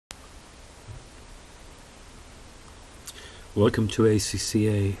Welcome to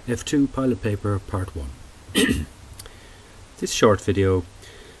ACCA F2 Pilot Paper Part 1. This short video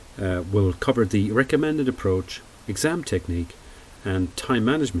will cover the recommended approach, exam technique and time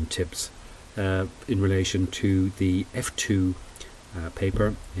management tips in relation to the F2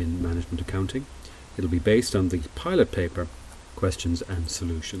 paper in Management Accounting. It will be based on the pilot paper, questions and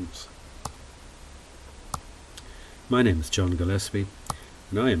solutions. My name is John Gillespie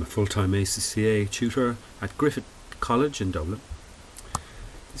and I am a full-time ACCA tutor at Griffith College in Dublin.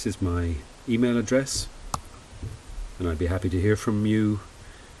 This is my email address and I'd be happy to hear from you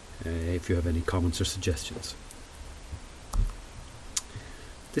if you have any comments or suggestions.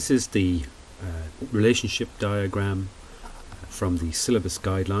 This is the relationship diagram from the syllabus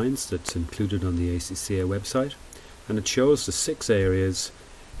guidelines that's included on the ACCA website, and it shows the 6 areas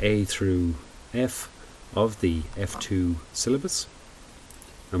A through F of the F2 syllabus.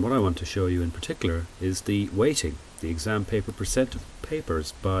 And what I want to show you in particular is the weighting, the exam paper percent of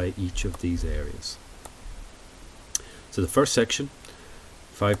papers by each of these areas. So the first section,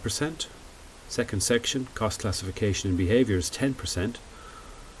 5%. Second section, cost classification and behaviour, is 10%.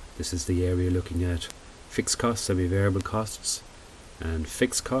 This is the area looking at fixed costs, semi-variable costs and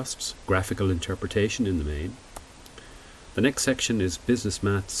fixed costs, graphical interpretation in the main. The next section is business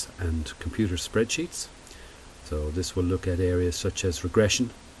maths and computer spreadsheets. So this will look at areas such as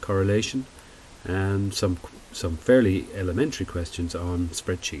regression, correlation and some fairly elementary questions on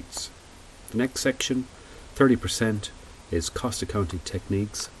spreadsheets. The next section, 30%, is cost accounting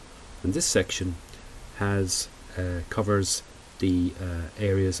techniques, and this section covers the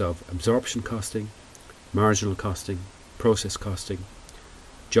areas of absorption costing, marginal costing, process costing,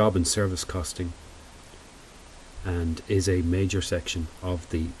 job and service costing, and is a major section of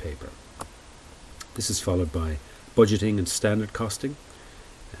the paper. This is followed by budgeting and standard costing.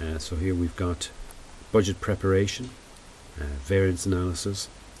 So here we've got budget preparation, variance analysis,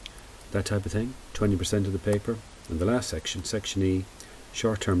 that type of thing, 20% of the paper. And the last section, section E,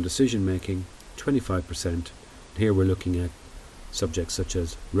 short-term decision making, 25%. And here we're looking at subjects such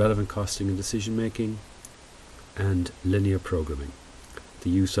as relevant costing and decision making and linear programming, the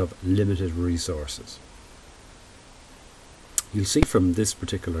use of limited resources. You'll see from this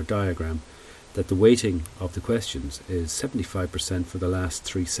particular diagram that the weighting of the questions is 75% for the last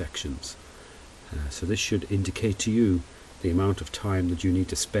 3 sections. So this should indicate to you the amount of time that you need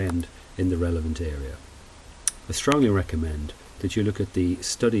to spend in the relevant area. I strongly recommend that you look at the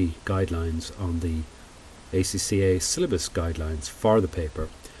study guidelines on the ACCA syllabus guidelines for the paper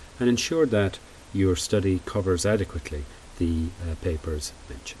and ensure that your study covers adequately the papers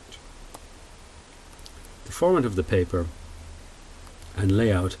mentioned. The format of the paper and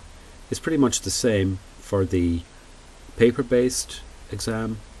layout is pretty much the same for the paper-based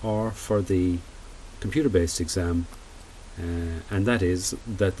exam or for the computer-based exam, and that is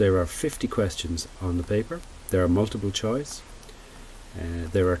that there are 50 questions on the paper. There are multiple choice.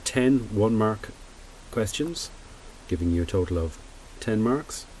 There are 10 1-mark questions giving you a total of 10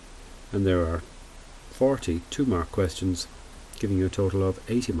 marks, and there are 40 2-mark questions giving you a total of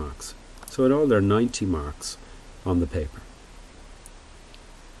 80 marks. So in all there are 90 marks on the paper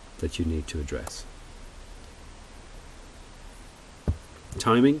that you need to address.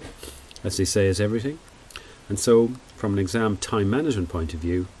 Timing, as they say, is everything, and so from an exam time management point of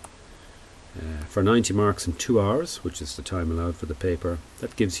view, for 90 marks in 2 hours, which is the time allowed for the paper,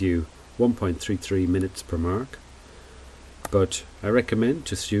 that gives you 1.33 minutes per mark. But I recommend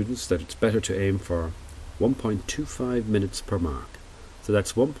to students that it's better to aim for 1.25 minutes per mark. So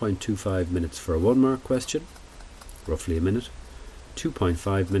that's 1.25 minutes for a 1-mark question, roughly a minute,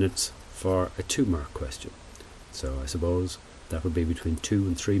 2.5 minutes for a 2-mark question. So I suppose that would be between 2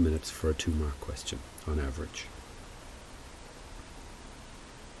 and 3 minutes for a 2-mark question on average.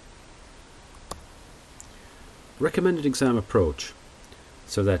 Recommended exam approach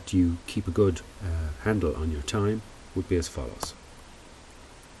so that you keep a good handle on your time would be as follows.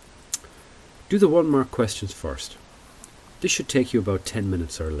 Do the 1-mark questions first. This should take you about 10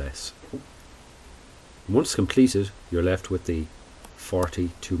 minutes or less. Once completed, you're left with the 40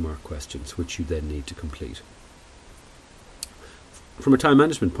 2-mark questions, which you then need to complete. From a time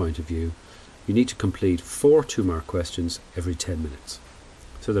management point of view, you need to complete 4 2-mark questions every 10 minutes.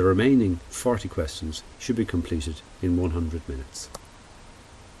 So the remaining 40 questions should be completed in 100 minutes.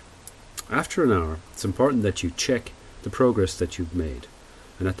 After an hour, it's important that you check the progress that you've made.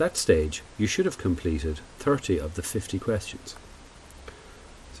 And at that stage, you should have completed 30 of the 50 questions.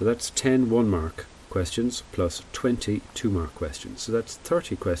 So that's 10 1-mark questions plus 20 2-mark questions. So that's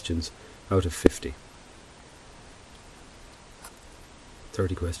 30 questions out of 50.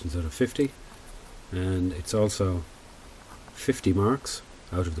 30 questions out of 50, and it's also 50 marks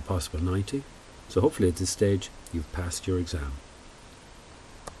out of the possible 90. So hopefully at this stage you've passed your exam.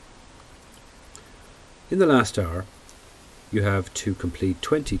 In the last hour you have to complete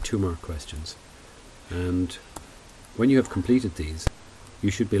 20 2-mark questions, and when you have completed these you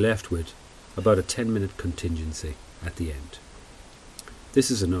should be left with about a 10-minute contingency at the end.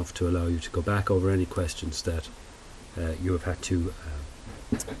 This is enough to allow you to go back over any questions that you have had to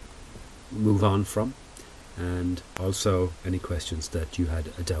move on from, and also any questions that you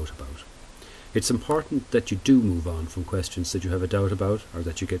had a doubt about. It's important that you do move on from questions that you have a doubt about or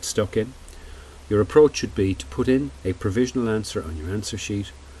that you get stuck in. Your approach should be to put in a provisional answer on your answer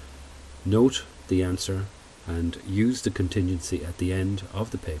sheet, note the answer, and use the contingency at the end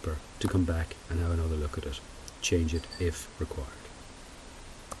of the paper to come back and have another look at it. Change it if required.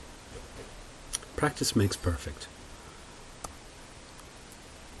 Practice makes perfect.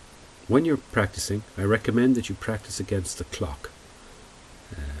 When you're practicing, I recommend that you practice against the clock.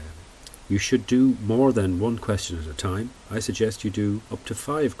 You should do more than one question at a time. I suggest you do up to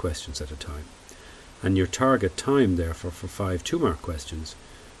 5 questions at a time. And your target time, therefore, for 5 2-mark questions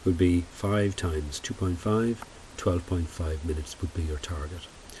would be 5 times 2.5, 12.5 minutes would be your target.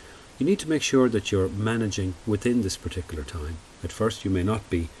 You need to make sure that you're managing within this particular time. At first you may not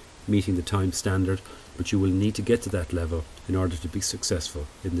be meeting the time standard, but you will need to get to that level in order to be successful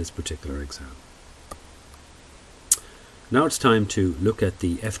in this particular exam. Now it's time to look at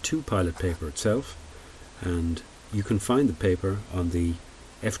the F2 pilot paper itself, and you can find the paper on the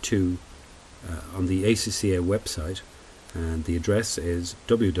F2 on the ACCA website, and the address is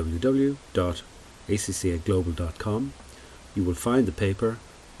www.accaglobal.com. You will find the paper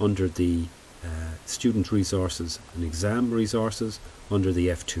under the Student Resources and Exam Resources under the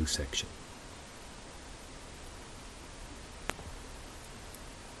F2 section.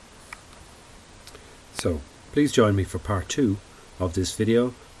 So please join me for part 2 of this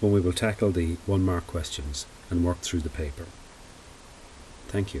video, when we will tackle the 1-mark questions and work through the paper.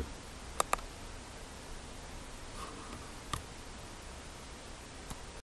 Thank you.